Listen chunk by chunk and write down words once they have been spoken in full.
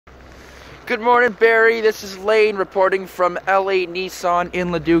Good morning, Barry. This is Lane reporting from LA Nissan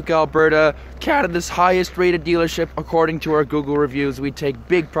in Leduc, Alberta, Canada's highest rated dealership according to our Google reviews. We take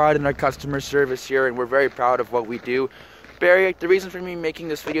big pride in our customer service here and we're very proud of what we do. Barry, the reason for me making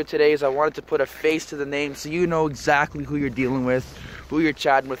this video today is I wanted to put a face to the name so you know exactly who you're dealing with, who you're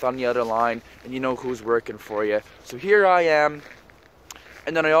chatting with on the other line, and you know who's working for you. So here I am.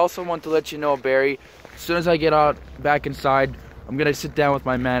 And then I also want to let you know, Barry, as soon as I get out back inside, I'm going to sit down with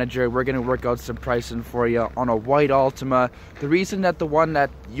my manager. We're going to work out some pricing for you on a white Altima. The reason that the one that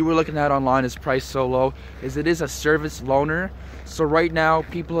you were looking at online is priced so low is it is a service loaner. So right now,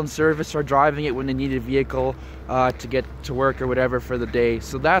 people in service are driving it when they need a vehicle to get to work or whatever for the day.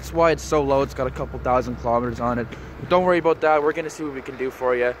 So that's why it's so low. It's got a couple thousand kilometers on it. But don't worry about that. We're going to see what we can do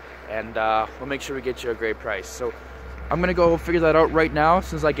for you. And we'll make sure we get you a great price. So I'm going to go figure that out right now as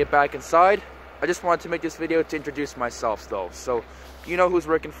soon as I get back inside. I just wanted to make this video to introduce myself though, so you know who's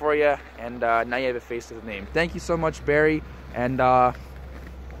working for you, and now you have a face to the name. Thank you so much, Barry. And one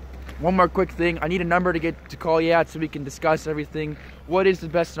more quick thing, I need a number to call you at so we can discuss everything. What is the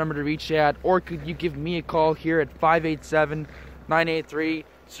best number to reach you at, or could you give me a call here at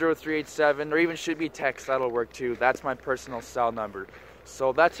 587-983-0387, or even shoot me a text, that'll work too. That's my personal cell number.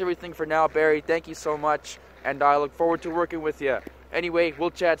 So that's everything for now, Barry. Thank you so much, and I look forward to working with you. Anyway, we'll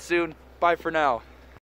chat soon. Bye for now.